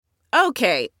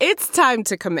Okay, it's time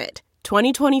to commit.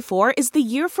 2024 is the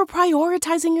year for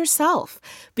prioritizing yourself.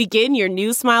 Begin your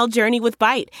new smile journey with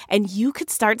Byte, and you could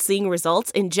start seeing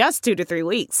results in just 2 to 3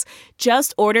 weeks.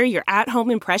 Just order your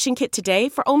at-home impression kit today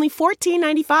for only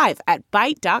 $14.95 at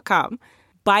Byte.com.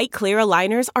 Byte Clear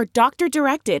aligners are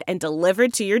doctor-directed and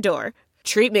delivered to your door.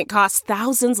 Treatment costs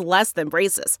thousands less than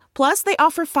braces. Plus, they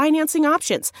offer financing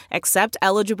options, accept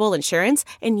eligible insurance,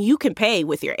 and you can pay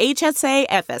with your HSA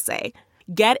FSA.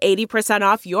 Get 80%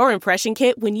 off your impression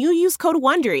kit when you use code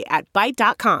WONDERY at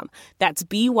Byte.com. That's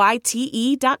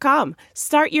BYTE.com.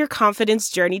 Start your confidence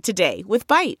journey today with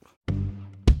Byte.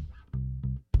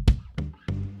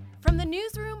 From the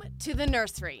newsroom to the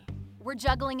nursery, we're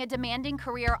juggling a demanding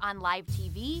career on live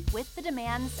TV with the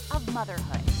demands of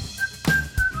motherhood.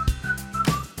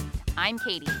 I'm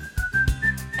Katie.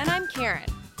 And I'm Karen.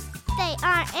 They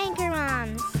are Anchor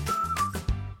Moms.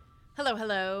 Hello,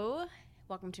 hello.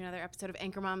 Welcome to another episode of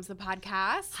Anchor Moms, the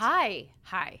podcast. Hi.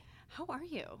 How are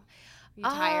you? Are you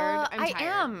tired? I'm tired. I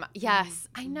am. Yes,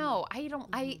 I know. I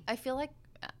feel like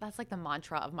that's like the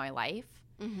mantra of my life.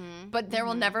 Mm-hmm. But there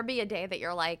will never be a day that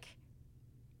you're like,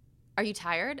 are you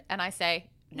tired? And I say,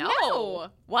 no.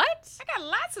 What? I got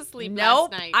lots of sleep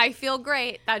last night. I feel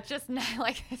great. That's just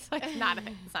like it's like not a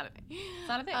thing. It's not a thing. It's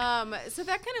not a thing. So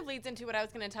that kind of leads into what I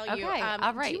was going to tell you. Okay,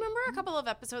 all right. Do you remember a couple of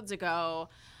episodes ago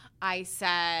I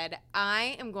said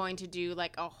I am going to do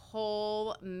like a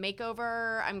whole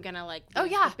makeover. I'm going to like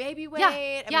lose the baby weight.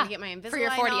 I'm going to get my Invisalign for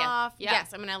your 40th. off. Yeah.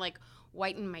 Yes, I'm going to like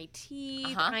whiten my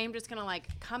teeth. I am just going to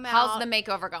like come out. How's the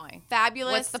makeover going?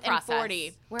 Fabulous. What's the process? And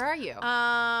 40. Where are you?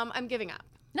 I'm giving up.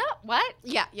 No, what?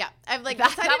 Yeah. I've like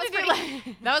that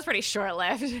was pretty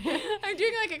short-lived. I'm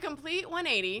doing like a complete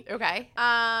 180. Okay.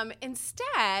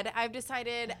 Instead, I've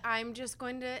decided I'm just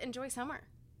going to enjoy summer.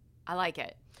 I like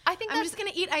it. I'm just going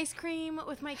to eat ice cream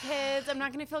with my kids. I'm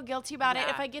not going to feel guilty about it.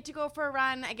 If I get to go for a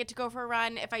run, I get to go for a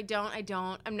run. If I don't, I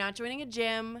don't. I'm not joining a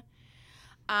gym.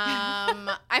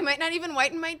 I might not even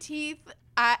whiten my teeth.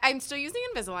 I'm still using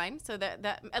Invisalign, so that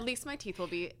at least my teeth will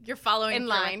be You're following in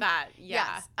line. With that. Yeah.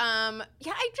 Yes.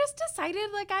 I just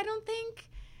decided like I don't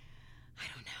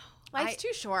know. Life's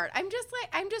too short. I'm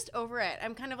just over it.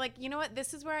 I'm kind of like, you know what?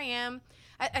 This is where I am.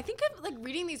 I think of like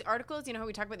reading these articles. You know how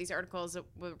we talk about these articles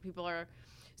where people are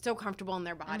so comfortable in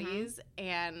their bodies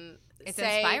and it's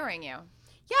inspiring you.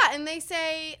 Yeah, and they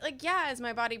say like, yeah, is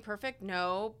my body perfect?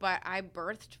 No, but I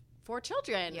birthed 4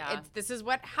 children. Yeah. This is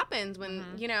what happens when,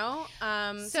 you know. So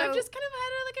I've just kind of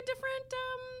had a different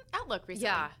outlook recently.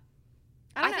 Yeah.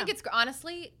 I think it's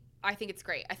honestly, I think it's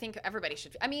great. I think everybody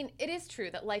should. I mean, it is true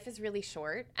that life is really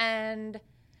short. And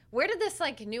where did this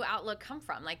like new outlook come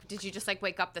from? Like, did you just like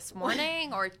wake up this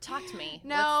morning or talk to me?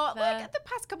 No, like the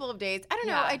past couple of days. I don't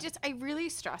know. I really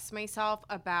stress myself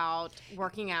about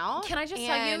working out. Can I just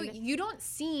tell you don't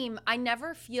seem, I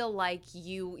never feel like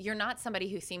you're not somebody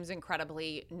who seems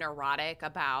incredibly neurotic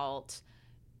about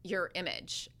your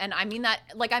image. And I mean that,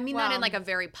 like, that in like a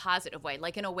very positive way,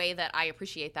 like in a way that I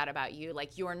appreciate that about you.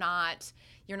 Like you're not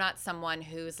someone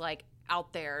who's like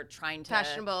out there trying to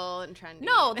fashionable and trendy.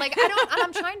 No, like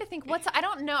I'm trying to think I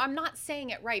don't know. I'm not saying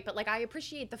it right, but like I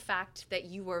appreciate the fact that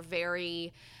you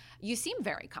seem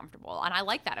very comfortable, and I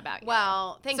like that about you.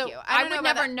 Well, thank you. I would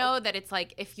never know that it's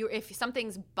like if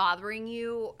something's bothering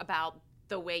you about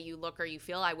the way you look or you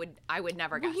feel, I would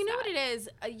never guess. Well, you know what it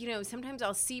is? Sometimes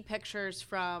I'll see pictures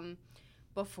from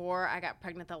before I got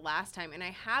pregnant the last time, and I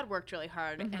had worked really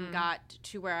hard and got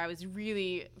to where I was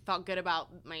really felt good about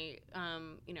my,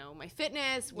 my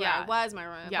fitness, where I was, my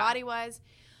body was.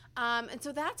 And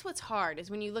so that's what's hard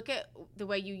is when you look at the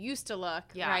way you used to look,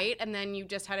 right? And then you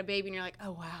just had a baby and you're like,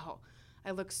 oh, wow,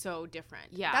 I look so different.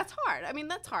 Yeah. That's hard. I mean,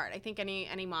 that's hard. I think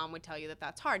any mom would tell you that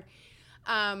that's hard.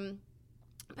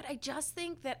 But I just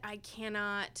think that I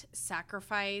cannot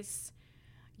sacrifice,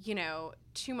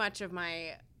 too much of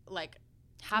my, like,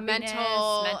 happiness,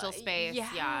 mental space.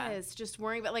 Yes, just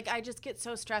worrying about, like, I just get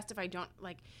so stressed if I don't,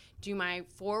 like, do my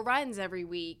 4 runs every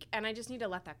week, and I just need to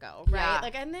let that go, right? Yeah.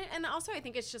 Like, and also I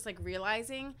think it's just, like,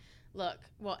 realizing, look,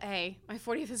 well, my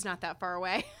 40th is not that far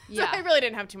away. So I really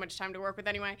didn't have too much time to work with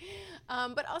anyway.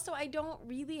 But also I don't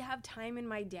really have time in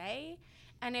my day,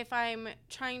 and if I'm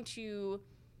trying to,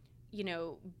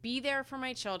 be there for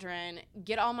my children,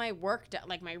 get all my work done,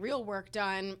 like my real work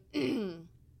done,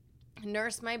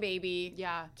 nurse my baby,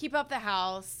 keep up the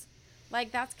house,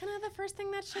 like that's kind of the first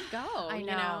thing that should go. I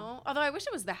know. Although I wish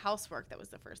it was the housework that was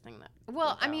the first thing that.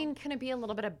 Well, I mean, can it be a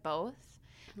little bit of both?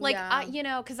 Like,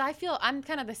 because I feel I'm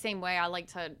kind of the same way. I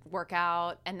like to work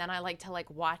out, and then I like to like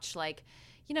watch like,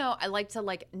 I like to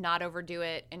like not overdo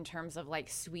it in terms of like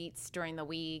sweets during the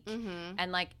week,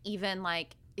 and like even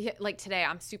like like today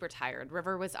I'm super tired.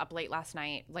 River was up late last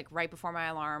night, like right before my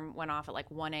alarm went off at like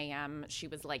 1 a.m. She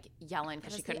was like yelling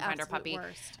because she couldn't find her puppy.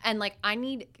 Worst. And like I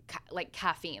need like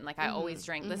caffeine. Like I always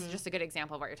drink. This is just a good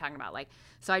example of what you're talking about. Like,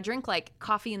 so I drink like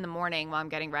coffee in the morning while I'm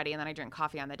getting ready, and then I drink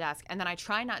coffee on the desk, and then I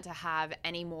try not to have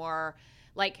any more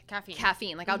like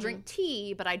caffeine. Like I'll drink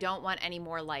tea, but I don't want any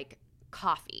more like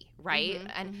coffee, right?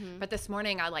 But this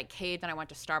morning I like caved and I went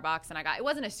to Starbucks and it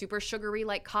wasn't a super sugary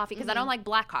like coffee because I don't like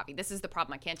black coffee. This is the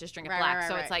problem. I can't just drink it black.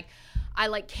 So it's like I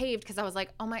like caved because I was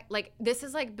like, oh my, like this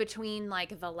is like between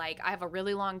like the like I have a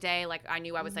really long day. Like I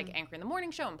knew I was like anchoring the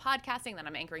morning show and podcasting, then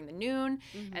I'm anchoring the noon,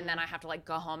 and then I have to like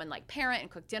go home and like parent and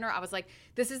cook dinner. I was like,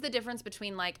 this is the difference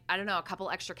between like, I don't know, a couple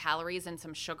extra calories and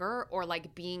some sugar, or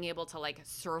like being able to like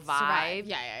survive.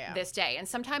 This day. And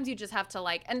sometimes you just have to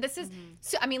like, and this is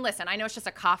so, I mean, listen, I know it's just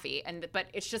a coffee, but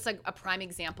it's just like a prime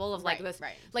example of like this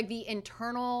like the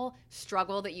internal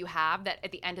struggle that you have that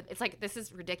at the end of it's like, this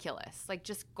is ridiculous. Like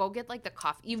just go get like the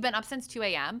coffee. You've been up since 2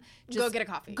 a.m. Just go get a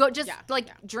coffee. Go just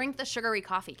drink the sugary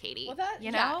coffee, Katie. Well, that,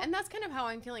 you know? And that's kind of how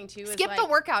I'm feeling too. Skip the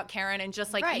workout, Karen, and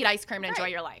just like eat ice cream and enjoy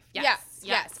your life.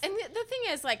 Yes. And the thing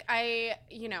is, like, I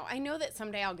know that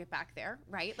someday I'll get back there,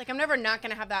 right? Like, I'm never not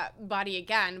going to have that body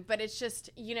again, but it's just,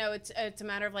 it's a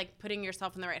matter of like putting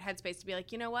yourself in the right headspace to be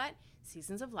like, you know what?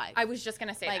 Seasons of life. I was just going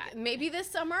to say like, that. Maybe this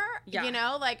summer,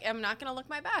 like I'm not going to look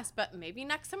my best, but maybe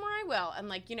next summer I will. And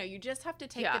like, you just have to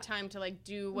take the time to like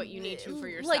do what you need to for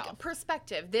yourself. Like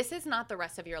perspective. This is not the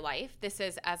rest of your life. This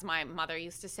is, as my mother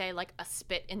used to say, like a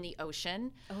spit in the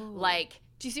ocean. Oh. Like,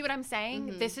 do you see what I'm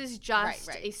saying? This is just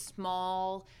a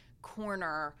small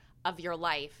corner of your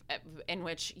life in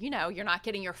which, you're not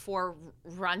getting your 4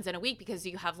 runs in a week because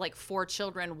you have like 4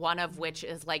 children, one of which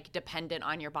is like dependent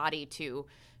on your body to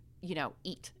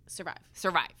eat. Survive.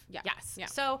 Yeah. Yes. Yeah.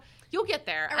 So you'll get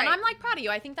there. And I'm like proud of you.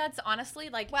 I think that's honestly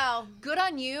like, good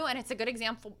on you. And it's a good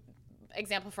example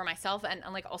for myself and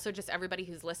like also just everybody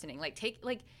who's listening. Like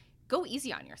go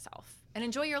easy on yourself and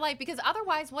enjoy your life, because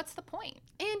otherwise what's the point?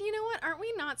 And you know what? Aren't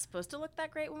we not supposed to look that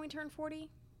great when we turn 40?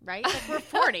 Right? Like we're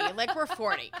 40. Like we're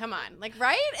 40. Come on. Like,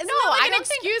 right? Isn't that like an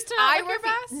excuse to not look your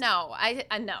best? No,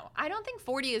 I don't think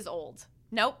 40 is old.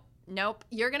 Nope.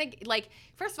 You're going to, like,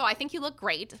 first of all, I think you look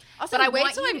great. Also, but I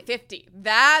wait till I'm 50.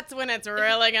 That's when it's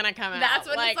really going to come out. That's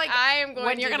when it's like, I am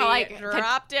going to be like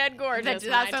drop dead gorgeous.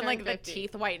 That's when like 50. The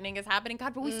teeth whitening is happening.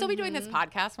 God, will we still be doing this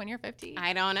podcast when you're 50?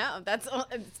 I don't know.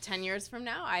 It's 10 years from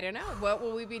now. I don't know. What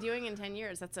will we be doing in 10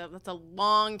 years? That's a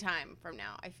long time from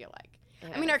now, I feel like.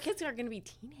 I mean, our kids are going to be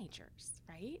teenagers,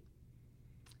 right?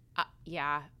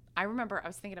 Yeah. I remember, I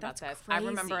was thinking about this. Crazy. I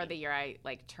remember the year I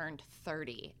like turned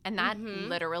 30, and that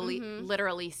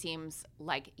literally seems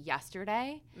like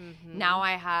yesterday. Now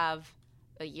I have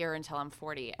a year until I'm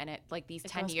 40, and it like these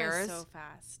 10 years so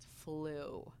fast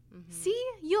flew. See,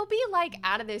 you'll be like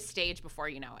out of this stage before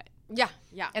you know it.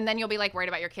 Yeah. And then you'll be like worried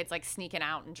about your kids like sneaking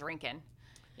out and drinking.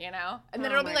 And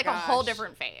then it'll be like a whole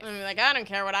different phase. I'm like, I don't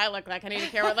care what I look like. I need to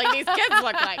care what like these kids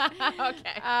look like.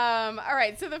 Okay. All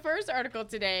right. So the first article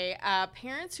today,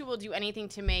 parents who will do anything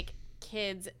to make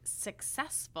kids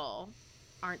successful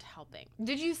aren't helping.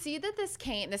 Did you see that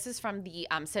this is from the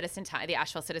the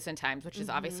Asheville Citizen Times, which is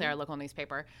obviously our local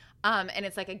newspaper. And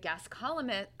it's like a guest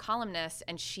columnist,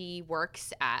 and she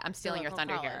works at, I'm stealing your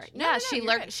thunder here. No,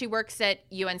 she works at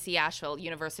UNC Asheville,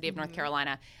 University of North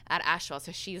Carolina at Asheville.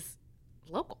 So she's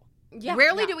local. Yeah.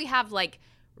 Rarely do we have like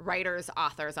writers,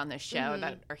 authors on this show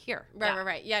that are here.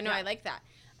 Right. Yeah, no, I like that.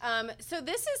 So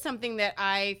this is something that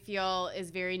I feel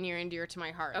is very near and dear to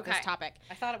my heart, this topic.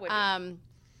 I thought it would be.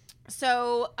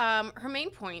 So her main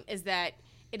point is that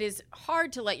it is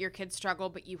hard to let your kids struggle,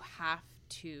 but you have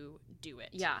to do it.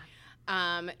 Yeah.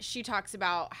 She talks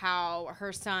about how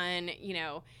her son,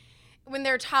 when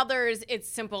they're toddlers, it's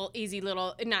simple, easy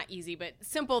little, not easy, but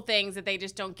simple things that they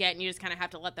just don't get, and you just kind of have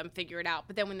to let them figure it out.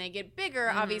 But then when they get bigger,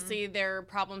 obviously their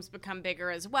problems become bigger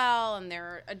as well, and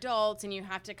they're adults, and you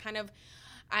have to kind of,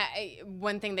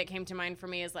 one thing that came to mind for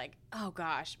me is like, oh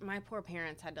gosh, my poor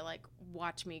parents had to like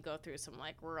watch me go through some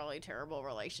like really terrible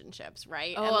relationships,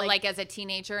 right? Oh, and, like as a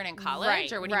teenager and in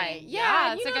college, or what do you mean?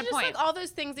 Yeah, that's a good just point. Like all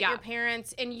those things that your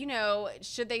parents, and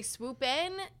should they swoop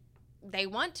in? They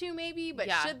want to maybe, but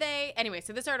should they? Anyway,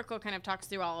 so this article kind of talks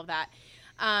through all of that.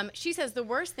 She says the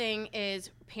worst thing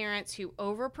is parents who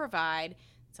overprovide,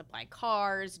 supply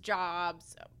cars,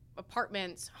 jobs,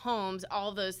 apartments, homes, all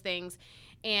of those things.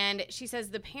 And she says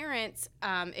the parents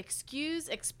excuse,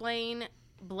 explain,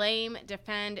 blame,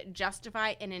 defend,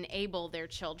 justify, and enable their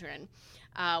children.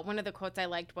 One of the quotes I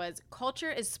liked was, "Culture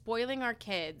is spoiling our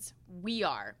kids. We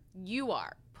are. You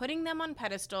are. Putting them on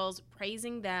pedestals,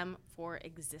 praising them for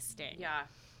existing." Yeah.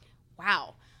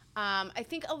 Wow. I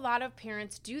think a lot of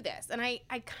parents do this, and I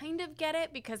kind of get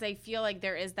it because I feel like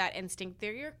there is that instinct.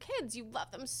 They're your kids. You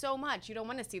love them so much. You don't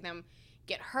want to see them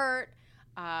get hurt,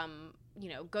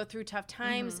 go through tough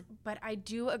times. But I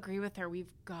do agree with her.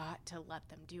 We've got to let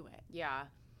them do it. Yeah.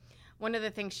 One of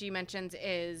the things she mentions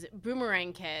is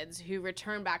boomerang kids who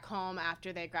return back home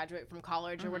after they graduate from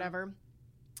college or whatever.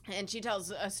 And she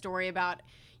tells a story about,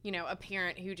 a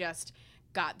parent who just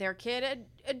got their kid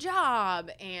a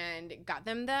job and got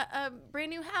them a brand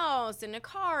new house and a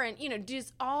car and,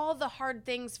 does all the hard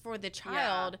things for the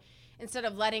child instead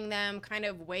of letting them kind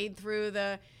of wade through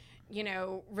the,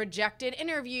 rejected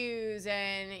interviews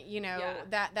and,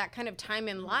 that kind of time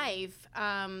in life.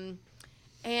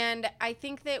 And I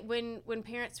think that when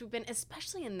parents swoop in,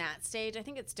 especially in that stage, I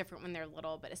think it's different when they're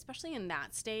little, but especially in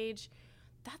that stage,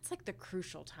 that's like the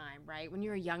crucial time, right? When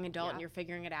you're a young adult and you're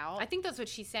figuring it out. I think that's what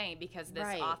she's saying because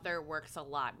this author works a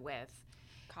lot with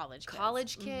college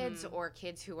kids or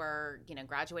kids who are,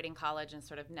 graduating college and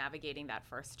sort of navigating that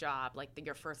first job, like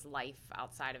your first life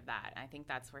outside of that. And I think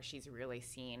that's where she's really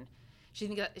seen.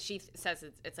 She says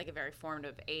it's like a very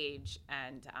formative age,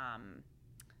 and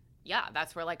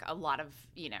that's where like a lot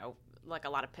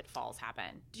of pitfalls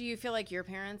happen. Do you feel like your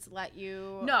parents let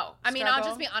you? No, I mean, I'll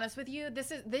just be honest with you.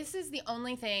 This is the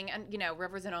only thing, and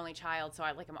River's an only child, so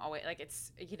I'm always like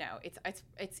it's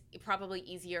probably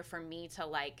easier for me to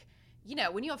like.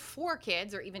 When you have 4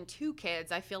 kids or even 2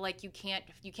 kids, I feel like you can't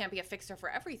be a fixer for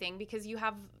everything because you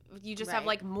just have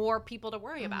like more people to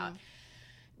worry about.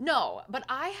 No, but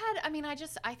I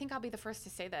think I'll be the first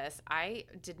to say this. I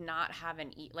did not have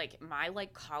my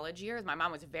college years. My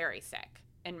mom was very sick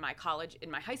in my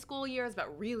high school years,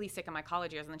 but really sick in my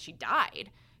college years. And then she died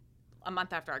a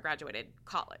month after I graduated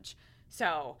college.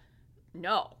 So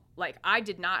no, I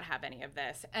did not have any of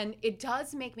this. And it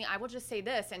does make me, I will just say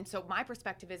this. And so my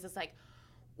perspective is like,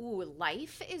 ooh,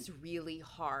 life is really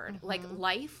hard. Like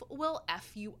life will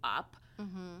F you up.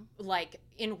 Like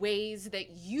in ways that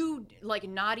you like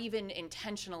not even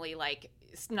intentionally, like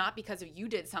it's not because of you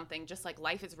did something, just like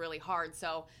life is really hard.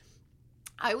 So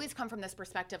I always come from this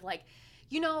perspective, like,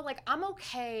 I'm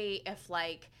okay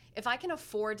if I can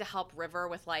afford to help River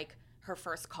with like her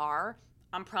first car,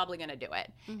 I'm probably going to do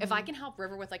it. If I can help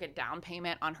River with like a down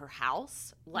payment on her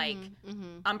house,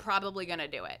 I'm probably going to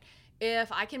do it.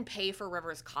 If I can pay for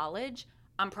River's college,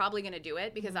 I'm probably going to do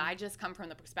it because I just come from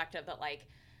the perspective that like,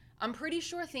 I'm pretty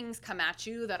sure things come at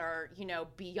you that are,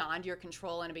 beyond your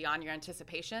control and beyond your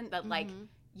anticipation that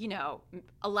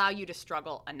allow you to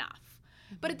struggle enough.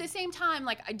 But at the same time,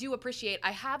 like I do appreciate,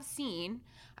 I have seen,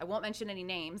 I won't mention any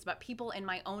names, but people in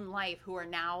my own life who are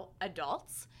now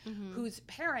adults whose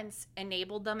parents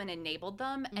enabled them.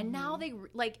 And now they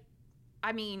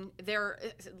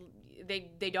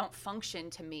don't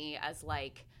function to me as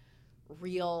like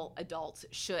real adults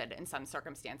should in some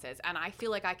circumstances. And I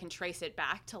feel like I can trace it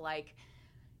back to like,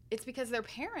 it's because their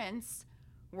parents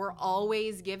were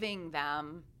always giving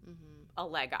them a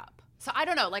leg up. So I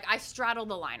don't know, like I straddle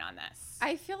the line on this.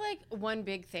 I feel like one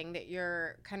big thing that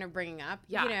you're kind of bringing up,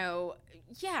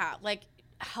 like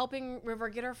helping River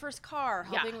get her first car,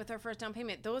 helping with her first down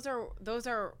payment. Those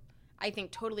are I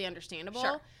think totally understandable.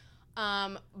 Sure.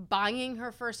 Buying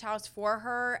her first house for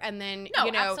her, and then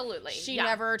absolutely. She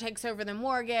never takes over the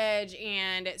mortgage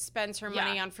and spends her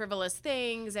money on frivolous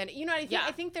things, and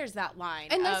I think there's that line.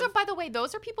 And those are, by the way,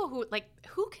 those are people who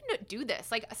can do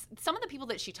this. Like some of the people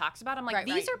that she talks about, I'm like,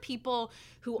 these are people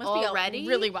who must already be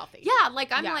really wealthy. Yeah,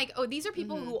 like I'm like, oh, these are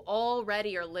people who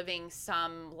already are living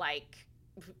some like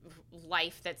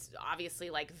life that's obviously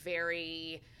like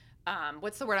very.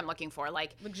 What's the word I'm looking for?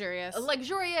 Like luxurious,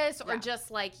 or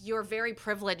just like you're very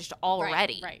privileged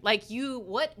already. Right. Like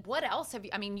what else have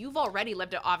you? I mean, you've already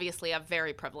lived obviously a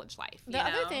very privileged life. The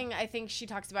other thing I think she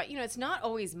talks about, it's not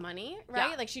always money,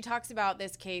 right? Yeah. Like she talks about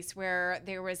this case where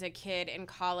there was a kid in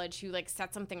college who like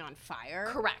set something on fire.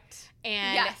 Correct.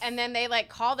 And then they like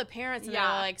call the parents and they're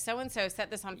like, so and so set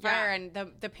this on fire, and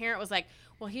the parent was like,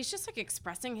 well, he's just like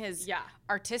expressing his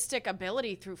artistic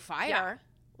ability through fire,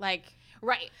 like.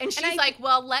 Right. And she's like,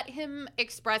 well, let him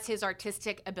express his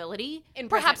artistic ability,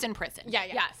 perhaps in prison. Yeah.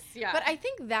 Yes. Yeah. But I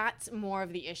think that's more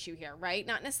of the issue here, right?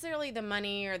 Not necessarily the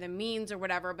money or the means or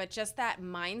whatever, but just that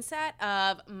mindset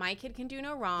of my kid can do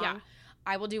no wrong. Yeah.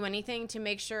 I will do anything to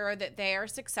make sure that they are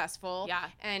successful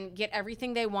and get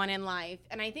everything they want in life.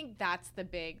 And I think that's the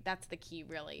key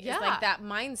really. Yeah. Is like that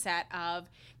mindset of,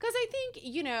 because I think,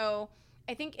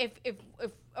 I think if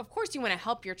of course you want to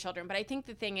help your children, but I think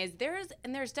the thing is there's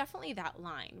definitely that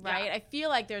line, right? Yeah. I feel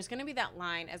like there's going to be that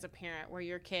line as a parent where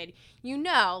your kid,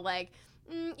 like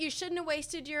you shouldn't have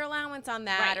wasted your allowance on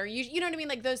that, or you know what I mean?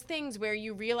 Like those things where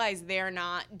you realize they're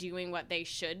not doing what they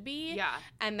should be. Yeah.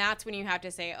 And that's when you have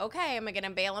to say, okay, am I going to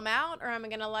bail them out or am I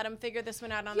going to let them figure this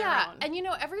one out on their own? And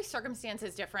every circumstance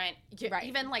is different.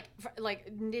 Even like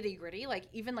nitty gritty, like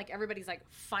even like everybody's like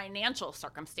financial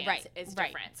circumstance is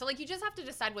different. So like you just have to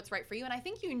decide what's right for you. And I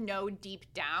think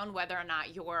deep down whether or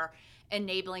not you're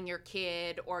enabling your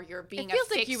kid or you're being a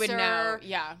fixer. Like you would know.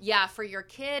 Yeah, for your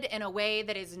kid in a way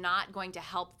that is not going to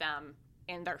help them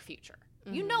in their future.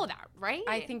 Mm-hmm. You know that, right?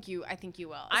 I think you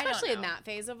will, especially in that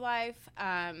phase of life.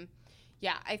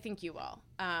 Yeah, I think you will.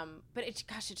 But it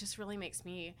just really makes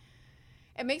me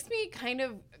kind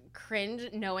of cringe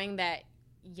knowing that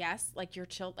yes, like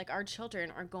our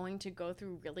children are going to go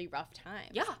through really rough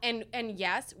times. Yeah, and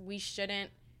yes, we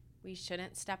shouldn't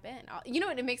step in. You know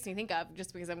what it makes me think of,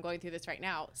 just because I'm going through this right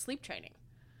now, sleep training.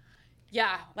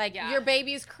 Yeah. Like your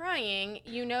baby's crying,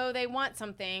 they want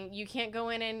something. You can't go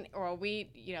in or we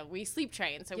sleep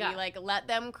train. So we like let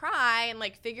them cry and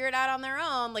like figure it out on their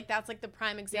own. Like that's like the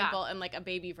prime example in like a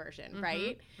baby version,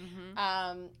 right? Mm-hmm.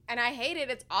 And I hate it.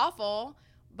 It's awful.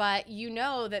 But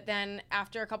that then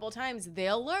after a couple of times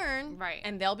they'll learn. Right.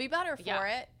 And they'll be better for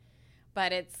it.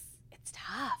 But it's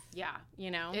tough. Yeah.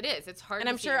 It is. It's hard. And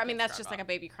I'm sure, that's just like a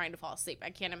baby crying to fall asleep.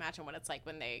 I can't imagine what it's like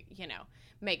when they,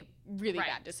 make really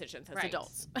bad decisions as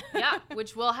adults. Yeah,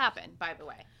 which will happen, by the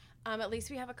way. At least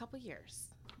we have a couple years.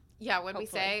 Yeah, when we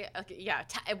say, by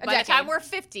the time we're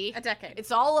 50, a decade.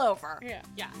 It's all over. Yeah.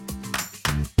 Yeah.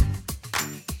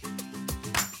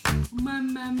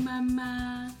 Mom's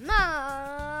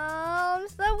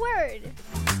the word.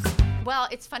 Well,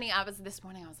 it's funny. This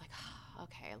morning I was like,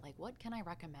 okay, like what can I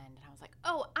recommend? And I was like,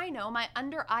 oh, I know, my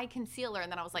under eye concealer.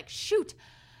 And then I was like, shoot,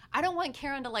 I don't want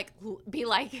Karen to like be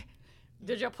like,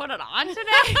 did you put it on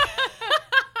today?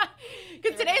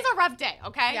 Because today's a rough day,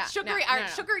 okay? Yeah, sugary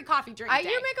coffee drink day.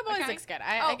 Your makeup always looks good.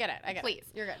 I get it. Please.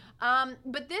 You're good.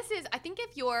 But this is, I think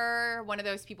if you're one of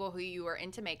those people who you are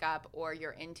into makeup or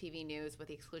you're in TV news, with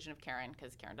the exclusion of Karen,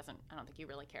 because Karen I don't think you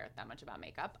really care that much about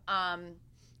makeup.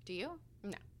 Do you?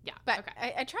 No. Yeah. But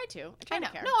okay. I try to. I know.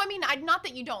 to care. No, not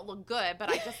that you don't look good, but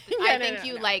I just I think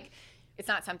you like it's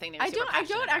not something that you're I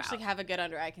don't actually have a good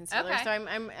under eye concealer, so I'm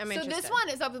interested. So this one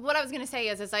is what I was going to say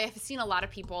is I have seen a lot of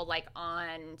people like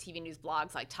on TV news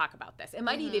blogs like talk about this. It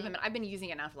might even I've been using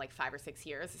it now for like 5 or 6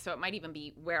 years, so it might even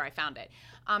be where I found it.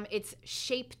 It's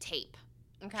Shape Tape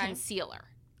concealer.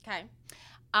 Okay.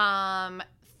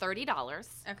 $30.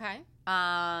 Okay.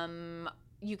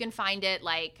 You can find it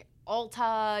like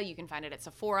Ulta, you can find it at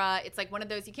Sephora. It's like one of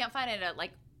those, you can't find it at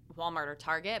like Walmart or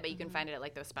Target, but you can find it at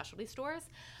like those specialty stores.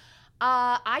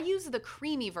 I use the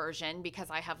creamy version because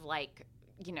I have like,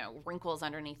 wrinkles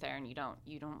underneath there, and I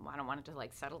don't want it to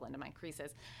like settle into my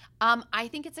creases. I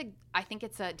think it's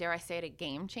a dare I say it, a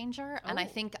game changer. And I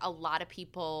think a lot of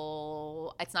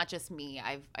people, it's not just me.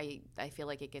 I feel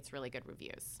like it gets really good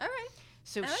reviews. All right.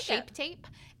 So Shape Tape.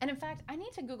 And in fact, I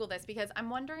need to Google this because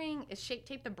I'm wondering, is Shape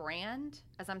Tape the brand?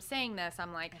 As I'm saying this,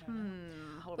 I'm like,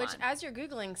 hold on. Which, as you're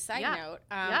Googling, side note,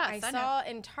 I saw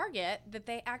in Target that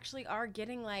they actually are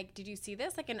getting like, did you see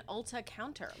this? Like an Ulta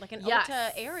counter, like an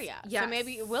Ulta area. Yes. So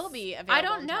maybe it will be available. I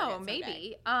don't know.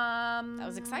 Maybe. That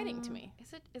was exciting to me.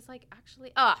 Is like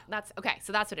actually, that's, okay.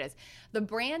 So that's what it is. The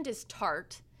brand is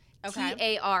Tarte.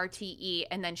 Okay. Tarte,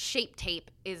 and then Shape Tape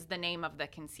is the name of the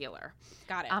concealer.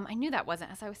 Got it. I knew that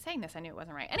wasn't, as I was saying this, I knew it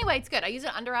wasn't right. Anyway, it's good. I use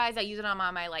it under eyes. I use it on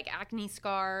my like acne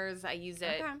scars. I use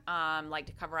it like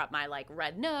to cover up my like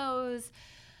red nose.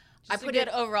 I put it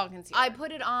overall concealer. I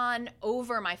put it on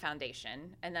over my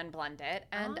foundation and then blend it,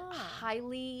 and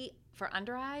highly for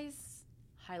under eyes,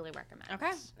 highly recommend. Okay.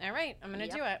 All right. I'm gonna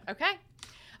do it.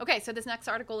 Okay, so this next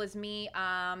article is me.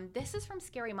 This is from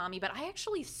Scary Mommy, but I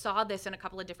actually saw this in a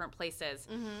couple of different places.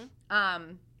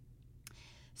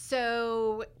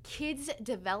 So kids'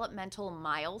 developmental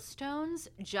milestones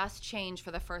just changed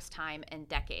for the first time in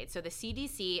decades. So the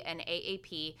CDC and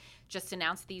AAP just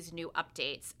announced these new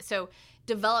updates. So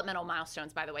developmental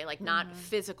milestones, by the way, like not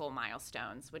physical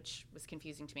milestones, which was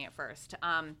confusing to me at first.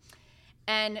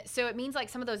 And so it means like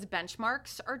some of those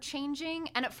benchmarks are changing.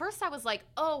 And at first I was like,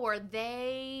 oh, are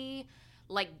they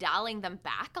like dialing them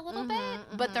back a little bit?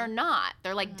 But they're not.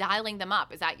 They're like dialing them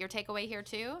up. Is that your takeaway here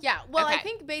too? Yeah. Well, I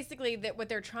think basically that what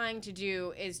they're trying to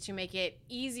do is to make it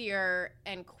easier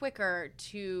and quicker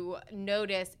to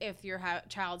notice if your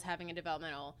child's having a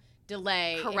developmental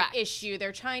delay, an issue.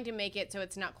 They're trying to make it so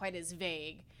it's not quite as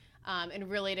vague. And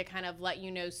really to kind of let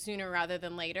you know sooner rather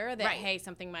than later that, hey,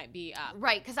 something might be up.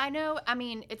 Right, because I know,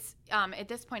 it's at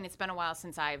this point, it's been a while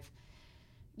since I've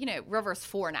River's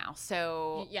 4 now,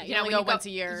 so you only go once a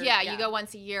year. Yeah, you go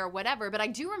once a year, whatever. But I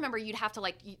do remember you'd have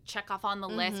to you check off on the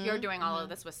list. You're doing all of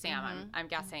this with Sam, I'm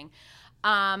guessing.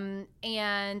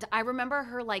 And I remember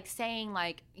her saying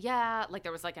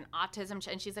there was an autism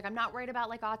and she's like, I'm not worried about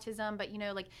autism, but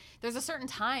there's a certain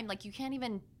time you can't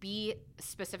even be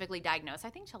specifically diagnosed, I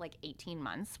think till 18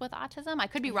 months with autism. I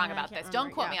could be wrong about this.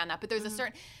 Don't quote me on that, but there's a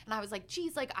certain, and I was like,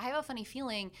 geez, I have a funny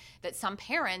feeling that some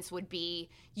parents would be,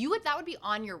 that would be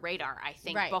on your radar, I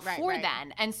think, before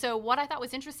then. And so what I thought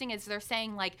was interesting is they're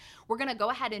saying we're going to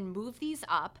go ahead and move these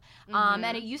up. And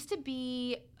it used to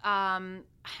be,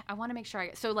 I want to make sure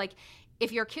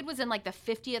if your kid was in the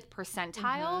 50th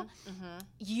percentile,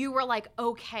 you were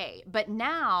okay. But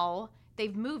now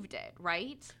they've moved it,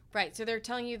 right? Right. So they're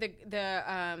telling you the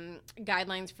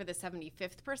guidelines for the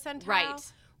 75th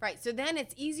percentile. Right. So then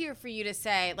it's easier for you to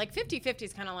say 50-50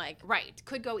 is kind of right.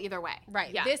 Could go either way.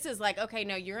 Right. Yeah. This is okay,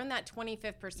 no, you're in that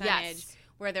 25th percentage. Yes.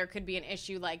 Where there could be an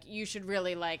issue, you should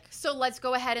really So let's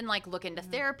go ahead and look into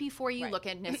therapy for you, look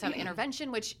into some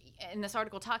intervention, which in this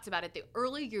article talks about it. The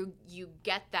earlier you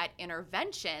get that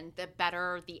intervention, the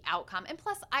better the outcome. And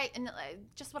plus,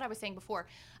 just what I was saying before,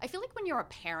 I feel when you're a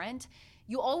parent,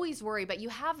 you always worry, but you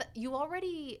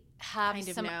already have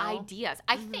some ideas.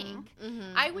 I think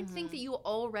I would think that you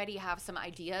already have some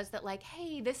ideas that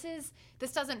hey, this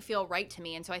doesn't feel right to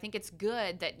me, and so I think it's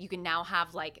good that you can now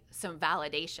have some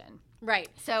validation. Right.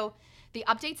 So the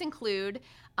updates include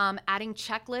adding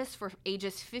checklists for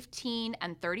ages 15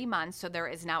 and 30 months. So there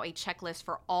is now a checklist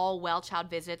for all well child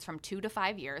visits from 2 to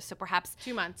 5 years. So perhaps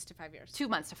 2 months to 5 years. 2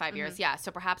 months to 5 years, yeah.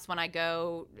 So perhaps when I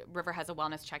go, River has a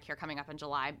wellness check here coming up in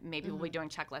July. Maybe we'll be doing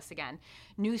checklists again.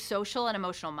 New social and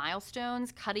emotional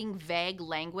milestones, cutting vague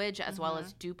language as well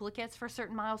as duplicates for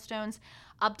certain milestones,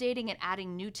 updating and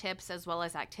adding new tips as well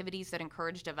as activities that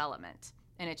encourage development.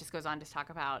 And it just goes on to talk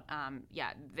about,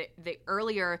 the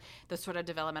earlier the sort of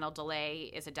developmental delay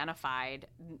is identified,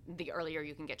 the earlier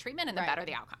you can get treatment and the better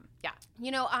the outcome. Yeah.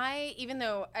 Even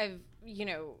though I've,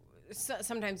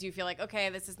 sometimes you feel okay,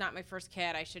 this is not my first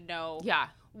kid. I should know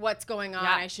what's going on.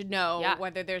 I should know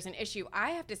whether there's an issue.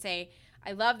 I have to say,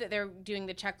 I love that they're doing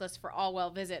the checklist for all well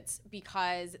visits,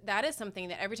 because that is something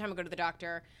that every time I go to the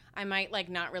doctor, I might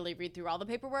not really read through all the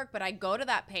paperwork, but I go to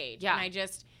that page and I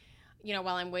just...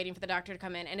 while I'm waiting for the doctor to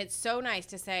come in. And it's so nice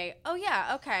to say, oh,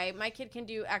 yeah, okay, my kid can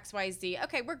do X, Y, Z.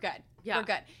 Okay, we're good. Yeah. We're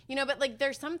good. But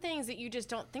there's some things that you just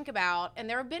don't think about. And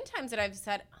there have been times that I've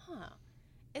said,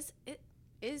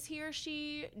 is he or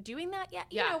she doing that yet?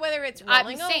 Yeah. Whether it's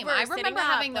rolling over, I remember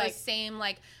having up, those same,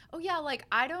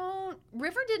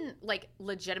 River didn't,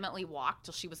 legitimately walk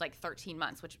till she was, 13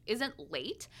 months, which isn't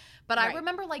late. But I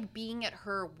remember, being at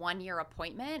her 1-year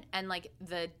appointment and,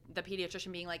 the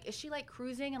pediatrician being is she,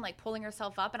 cruising and, pulling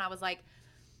herself up? And I was like,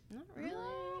 not really.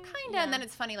 Kind of. Yeah. And then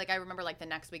it's funny, I remember, the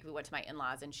next week we went to my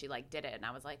in-laws and she, did it. And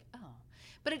I was like, oh.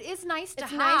 But it is nice to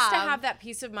have that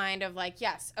peace of mind of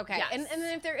yes, okay. Yes. And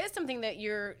then if there is something that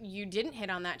you didn't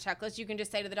hit on that checklist, you can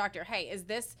just say to the doctor, hey, is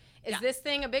this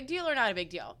thing a big deal or not a big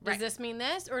deal? Does this mean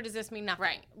this or does this mean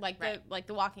nothing?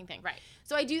 The walking thing. Right.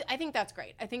 So I think that's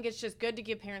great. I think it's just good to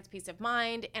give parents peace of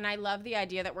mind, and I love the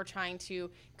idea that we're trying to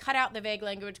cut out the vague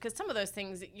language, because some of those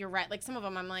things, you're right, some of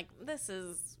them I'm this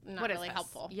is not really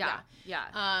helpful. Yeah.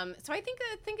 So I think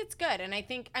it's good, and I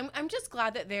think I'm just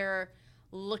glad that they're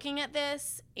looking at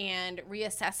this and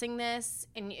reassessing this,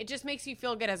 and it just makes you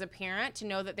feel good as a parent to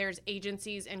know that there's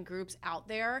agencies and groups out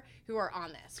there who are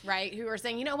on this, right? Who are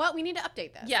saying, you know what, we need to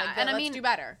update this. Yeah, and let's do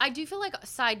better. I do feel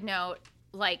side note,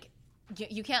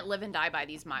 you can't live and die by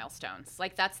these milestones.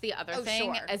 That's the other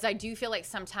thing. Sure. As I do feel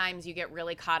sometimes you get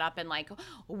really caught up in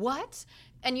what?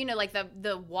 And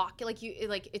the walk,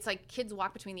 it's kids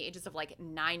walk between the ages of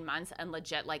 9 months and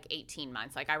legit 18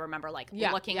 months. I remember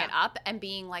looking it up and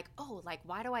being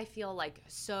why do I feel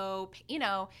so,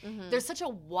 there's such a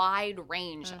wide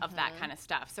range of that kind of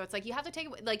stuff. So it's you have to take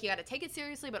it, you got to take it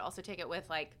seriously, but also take it with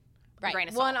a grain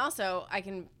of salt. Well, and also I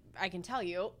can tell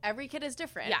you, every kid is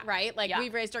different, right?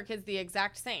 We've raised our kids the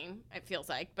exact same, it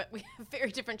feels but we have very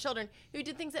different children who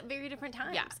did things at very different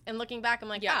times. Yeah. And looking back,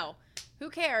 I'm wow, who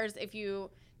cares if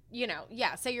you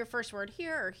say your first word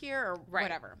here or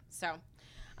whatever. So,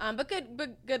 but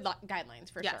good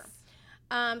guidelines for sure.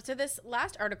 So this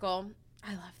last article,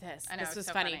 I love this. I know, this was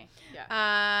so funny.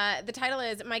 Yeah. The title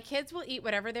is, My Kids Will Eat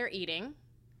Whatever They're Eating.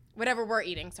 Whatever we're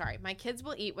eating, sorry. My kids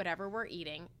will eat whatever we're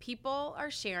eating. People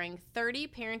are sharing 30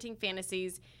 parenting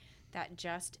fantasies that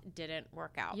just didn't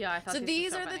work out. Yeah, I thought so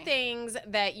these are funny. The things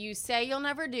that you say you'll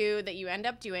never do that you end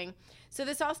up doing. So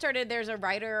this all started, there's a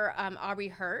writer, Aubrey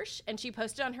Hirsch, and she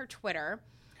posted on her Twitter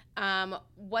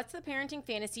What's the parenting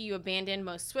fantasy you abandoned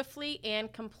most swiftly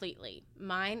and completely?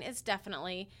 Mine is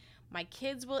definitely my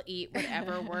kids will eat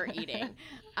whatever we're eating.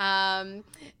 And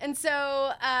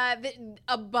so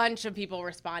a bunch of people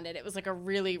responded. It was like a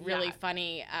really, really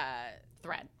funny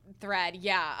thread,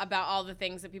 yeah, about all the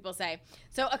things that people say.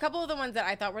 So a couple of the ones that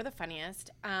I thought were the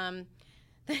funniest.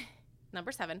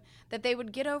 Number 7, that they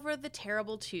would get over the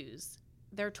terrible twos.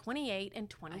 They're 28 and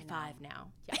 25 now.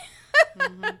 Yeah.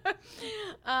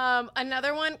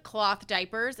 Another one, cloth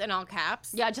diapers in all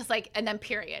caps. Yeah, just like, and then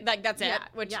period. Like, that's it.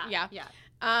 Which, yeah.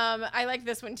 I like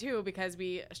this one too because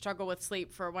we struggle with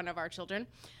sleep for one of our children.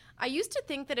 I used to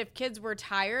think that if kids were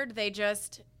tired, they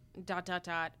just ...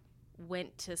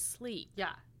 went to sleep.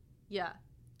 Yeah.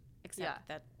 Except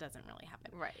that doesn't really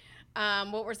happen. Right.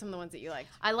 What were some of the ones that you liked?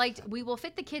 I liked, we will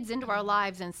fit the kids into our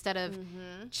lives instead of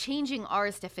changing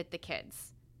ours to fit the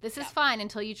kids. This is fine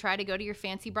until you try to go to your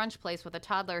fancy brunch place with a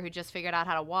toddler who just figured out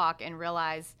how to walk and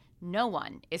realize no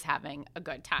one is having a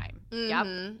good time. Yep.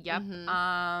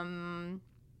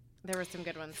 There were some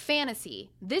good ones.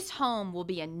 Fantasy. This home will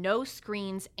be a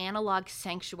no-screens analog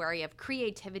sanctuary of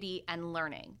creativity and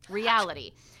learning.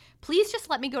 Reality. Please just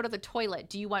let me go to the toilet.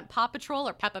 Do you want Paw Patrol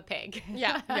or Peppa Pig?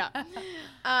 Yeah.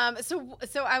 So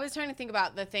I was trying to think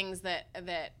about the things that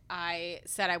I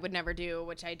said I would never do,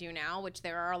 which I do now, which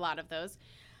there are a lot of those.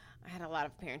 I had a lot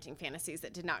of parenting fantasies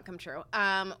that did not come true.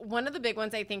 One of the big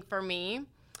ones, I think, for me,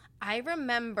 I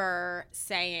remember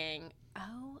saying,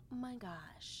 oh, my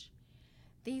gosh,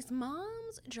 these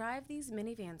moms drive these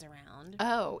minivans around.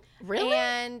 Oh, really?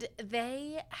 And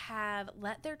they have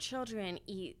let their children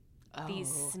eat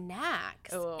these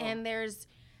snacks. And they're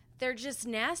just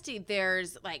nasty.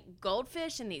 There's like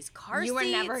goldfish in these car seats. You were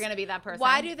never going to be that person.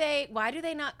 Why do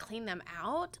they not clean them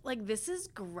out? Like, this is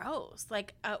gross.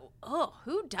 Like,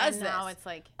 who does this? Now it's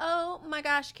like, oh my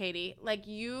gosh, Katie, like,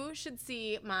 you should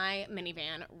see my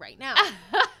minivan right now.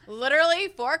 Literally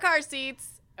 4 car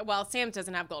seats. Well, Sam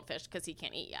doesn't have goldfish because he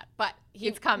can't eat yet, but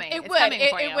it's coming.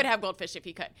 It would have goldfish if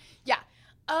he could. Yeah.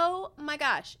 Oh my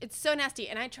gosh, it's so nasty,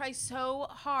 and I try so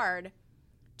hard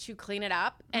to clean it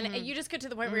up, and you just get to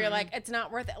the point where you're like, it's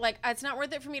not worth it. Like, it's not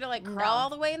worth it for me to like crawl all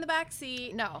the way in the back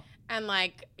seat. No, and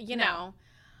like know,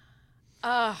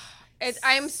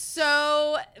 I'm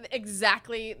so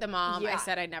exactly the mom I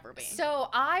said I'd never be. So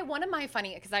one of my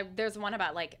funny, because there's one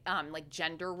about like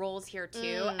gender roles here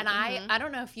too, and I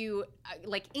don't know if you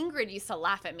like Ingrid used to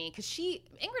laugh at me because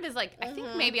Ingrid is like I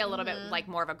think maybe a little bit like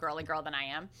more of a girly girl than I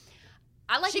am.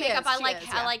 I like makeup.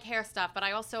 I like hair stuff, but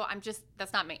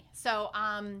that's not me. So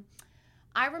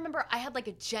I remember I had like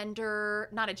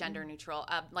not a gender neutral,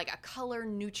 like a color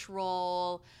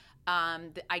neutral.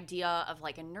 The idea of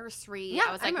like a nursery. Yeah,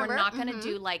 I was like, we're not going to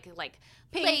do like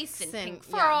lace and pink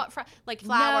flowers.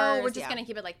 No, we're just going to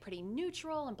keep it like pretty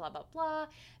neutral and blah, blah, blah.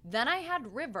 Then I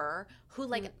had River, who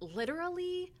like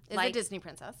literally is a Disney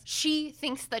princess. She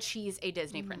thinks that she's a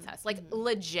Disney princess. Like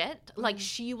legit. Like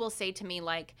she will say to me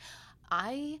like,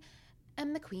 I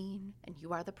am the queen and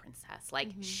you are the princess. Like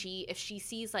if she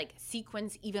sees like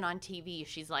sequins even on TV,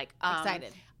 she's like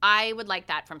excited. I would like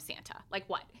that from Santa. Like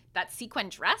what? That sequin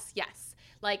dress? Yes.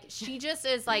 Like she just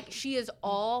is like she is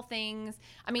all things.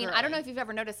 I mean, I don't know if you've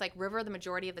ever noticed like River, the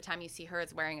majority of the time you see her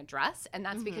is wearing a dress, and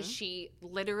that's because she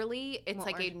literally it's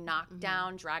like a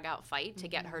knockdown drag out fight to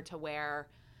get her to wear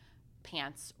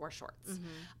pants or shorts.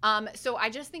 So I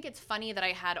just think it's funny that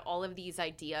I had all of these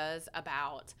ideas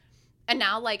about. And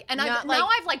now,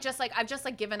 I've just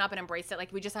given up and embraced it.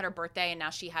 Like, we just had her birthday, and now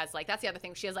she has, like, that's the other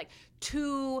thing. She has, like,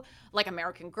 2, like,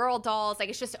 American Girl dolls. Like,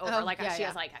 it's just over. She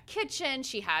has, like, a kitchen.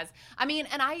 She has,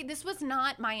 this was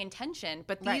not my intention,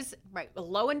 but these,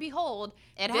 lo and behold,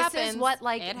 this is what,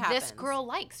 like, this girl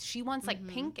likes. She wants, like,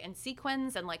 pink and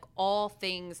sequins and, like, all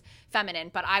things feminine.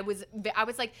 But I was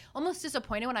like, almost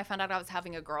disappointed when I found out I was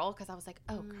having a girl, because I was like,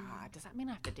 oh, God, does that mean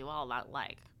I have to do all that,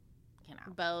 like,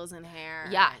 bows and hair.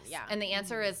 Yes. And the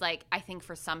answer is like, I think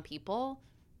for some people,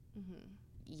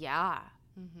 yes.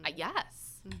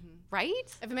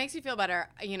 Right? If it makes you feel better,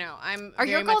 I'm Are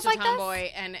very your much girls a like tomboy,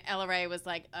 and Ella Ray was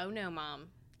like, oh no, Mom,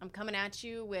 I'm coming at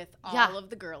you with all of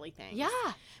the girly things. Yeah.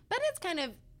 But it's kind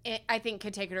of, I think,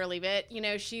 could take it or leave it.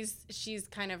 She's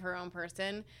kind of her own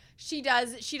person. She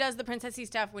does the princessy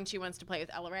stuff when she wants to play with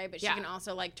Ella Ray, but she can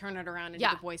also like turn it around and do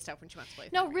the boy stuff when she wants to play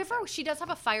with Ella Ray. River, she does have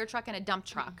a fire truck and a dump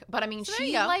truck, but I mean,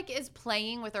 she like is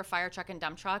playing with her fire truck and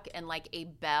dump truck in like a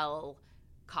Belle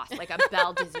costume, like a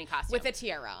Belle Disney costume with a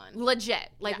tiara on. Legit,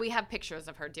 like we have pictures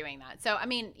of her doing that. So I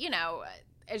mean,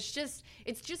 it's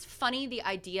just funny, the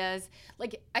ideas.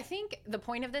 Like, I think the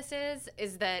point of this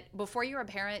is that before you're a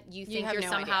parent, you think you're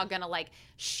somehow going to, like,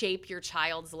 shape your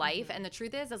child's life. And the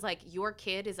truth is like, your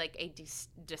kid is, like, a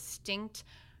distinct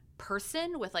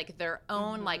person with, like, their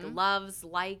own, like, loves,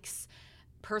 likes,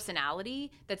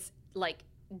 personality that's, like,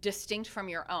 distinct from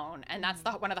your own, and that's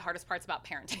one of the hardest parts about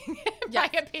parenting, in my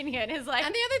opinion, is like.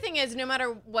 And the other thing is, no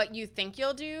matter what you think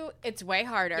you'll do, it's way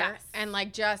harder. Yes. And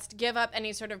like, just give up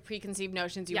any sort of preconceived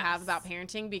notions you have about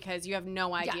parenting, because you have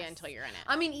no idea until you're in it.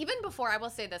 I mean, even before, I will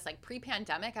say this, like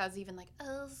pre-pandemic, I was even like,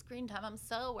 oh, screen time. I'm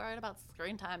so worried about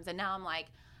screen times, and now I'm like,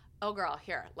 oh girl,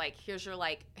 here's your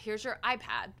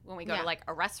iPad when we go to like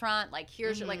a restaurant, like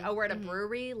here's your, like, oh, we're at a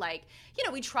brewery, like, you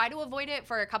know, we try to avoid it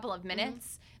for a couple of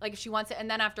minutes, like if she wants it, and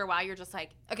then after a while you're just like,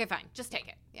 okay, fine, just take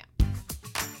it. Yeah.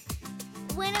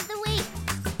 Win of the week.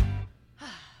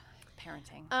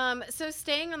 Parenting. So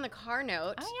staying on the car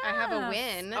note, I have a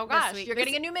win. Oh gosh, this week. You're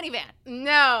getting a new minivan.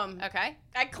 No. Okay.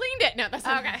 I cleaned it. No, that's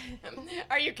not okay.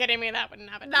 Are you kidding me? That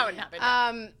wouldn't happen. That wouldn't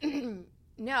happen.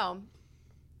 No.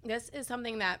 This is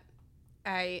something that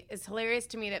it's hilarious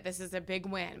to me that this is a big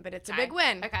win, but it's a big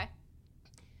win. Okay.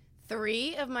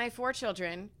 3 of my 4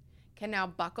 children can now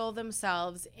buckle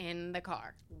themselves in the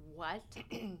car. What?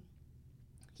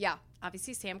 Yeah.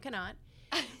 Obviously, Sam cannot.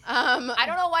 I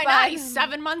don't know why not. He's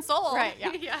 7 months old. Right.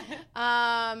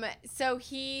 Yeah.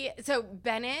 So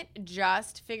Bennett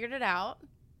just figured it out.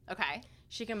 Okay.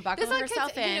 She can buckle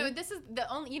herself in. You know, this is the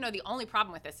only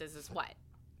problem with this is what?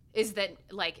 Is that,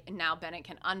 like, now Bennett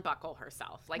can unbuckle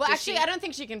herself? Like, well, actually, I don't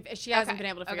think she can. She hasn't been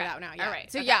able to figure it out now yet. All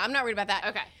right. So yeah, I'm not worried about that.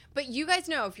 Okay. But you guys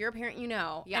know, if you're a parent, you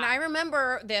know. Yeah. And I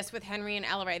remember this with Henry and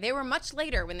Ella Ray. They were much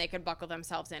later when they could buckle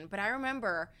themselves in. But I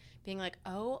remember being like,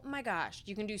 oh my gosh,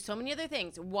 you can do so many other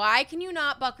things. Why can you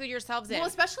not buckle yourselves in? Well,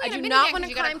 especially I in do a not minivan, want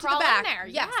to climb to the back. There.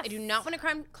 Yes. I do not want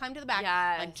to climb to the back.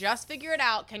 Yes. Like, just figure it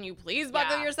out. Can you please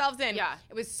buckle yourselves in? Yeah.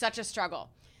 It was such a struggle.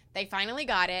 They finally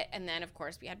got it, and then, of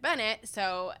course, we had Bennett,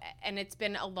 so, and it's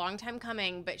been a long time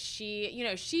coming, but she, you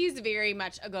know, she's very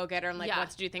much a go-getter and, like,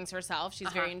 wants to do things herself. She's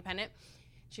very independent.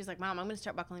 She's like, Mom, I'm going to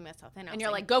start buckling myself in. And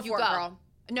you're like, go for it, girl.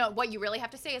 No, what you really have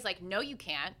to say is, like, no, you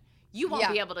can't. You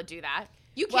won't be able to do that.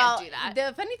 You can't do that.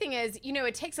 The funny thing is, you know,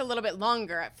 it takes a little bit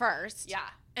longer at first. Yeah.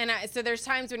 And so there's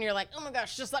times when you're like, oh, my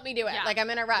gosh, just let me do it. Like, I'm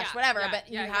in a rush, whatever. But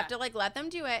you have to, like, let them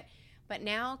do it. But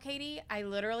now, Katie, I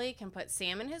literally can put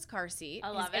Sam in his car seat,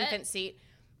 his infant seat.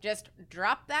 Just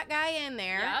drop that guy in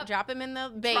there. Yep. Drop him in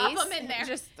the base. Drop him in there.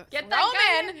 Just get that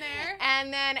guy in there.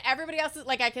 And then everybody else is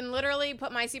like, I can literally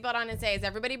put my seatbelt on and say, is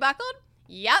everybody buckled?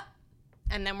 Yep.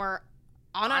 And then we're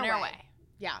on our way.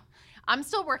 Yeah. I'm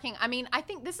still working. I mean, I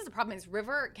think this is the problem is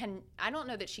River I don't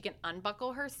know that she can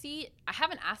unbuckle her seat. I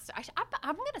haven't asked her.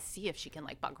 I'm going to see if she can,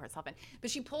 like, buckle herself in.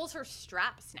 But she pulls her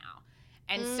straps now.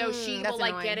 And so she will,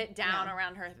 like, annoying. Get it down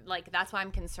around her. Like, that's why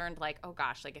I'm concerned, like, oh,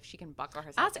 gosh, like, if she can buckle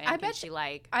herself in, can she,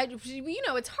 like... you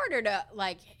know, it's harder to,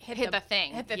 like, hit the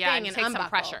thing. Hit the thing and take unbuckle. Some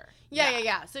pressure.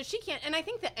 Yeah. So she can't... And I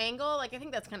think the angle, like, I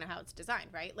think that's kind of how it's designed,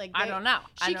 right? Like, I don't know.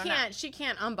 She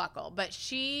can't unbuckle, but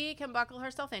she can buckle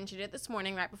herself in. She did it this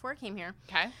morning right before I came here.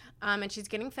 Okay. And she's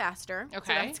getting faster.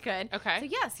 Okay. So that's good. Okay. So,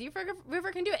 yeah, see if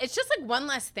River can do it. It's just, like, one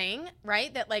less thing,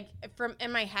 right? That, like, from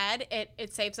in my head,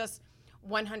 it saves us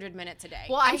 100 minutes a day.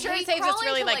 Well, I'm sure it saves us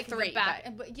really like 3.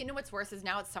 But you know what's worse is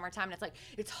now it's summertime and it's like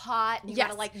it's hot and you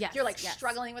gotta like you're like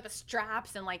struggling with the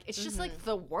straps and like it's just like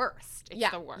the worst.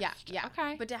 It's the worst. Yeah.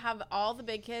 Okay. But to have all the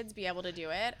big kids be able to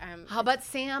do it, how about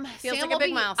Sam? Feels like a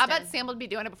big milestone. I bet Sam will be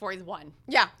doing it before he's 1.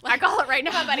 Yeah, I call it right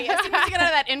now, buddy. As soon as you get out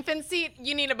of that infant seat,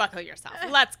 you need to buckle yourself.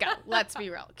 Let's go. Let's be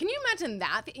real. Can you imagine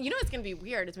that? You know what's gonna be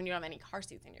weird is when you don't have any car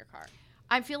seats in your car.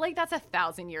 I feel like that's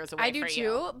 1,000 years away. I do too,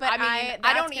 you. But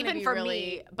I don't even for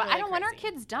really, me. But really I don't crazy. want our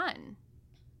kids done.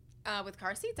 With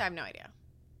car seats, I have no idea.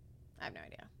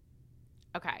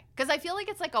 Okay, because I feel like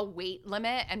it's like a weight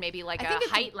limit and maybe like a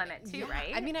height limit too,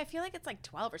 right? I mean, I feel like it's like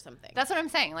 12 or something. That's what I'm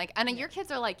saying. Like, and your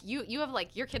kids are like you have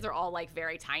like your kids are all like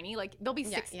very tiny. Like they'll be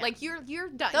 6. Yeah. Like you're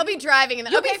done. They'll be driving and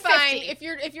you'll be fine. If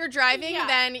you're driving,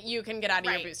 then you can get out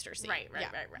of your booster seat. Right.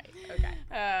 Okay.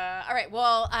 All right.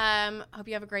 Well, hope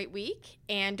you have a great week,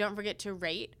 and don't forget to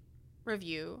rate,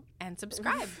 review, and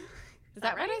subscribe. Is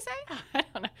that right? I say? I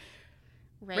don't know.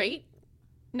 Rate?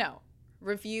 No.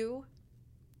 Review.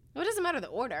 Well, it doesn't matter the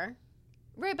order.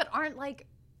 Right, but aren't, like,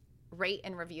 rate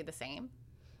and review the same?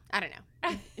 I don't know.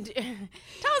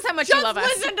 Tell us how much you love us.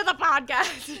 Just listen to the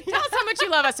podcast. Tell us how much you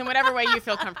love us in whatever way you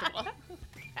feel comfortable.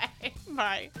 Okay.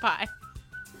 Bye. Bye.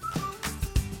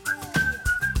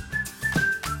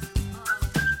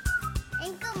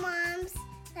 Anchor Moms,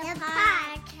 the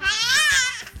podcast.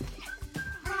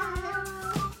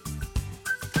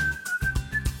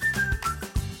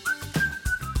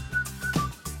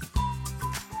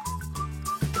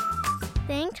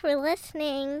 Thanks for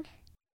listening.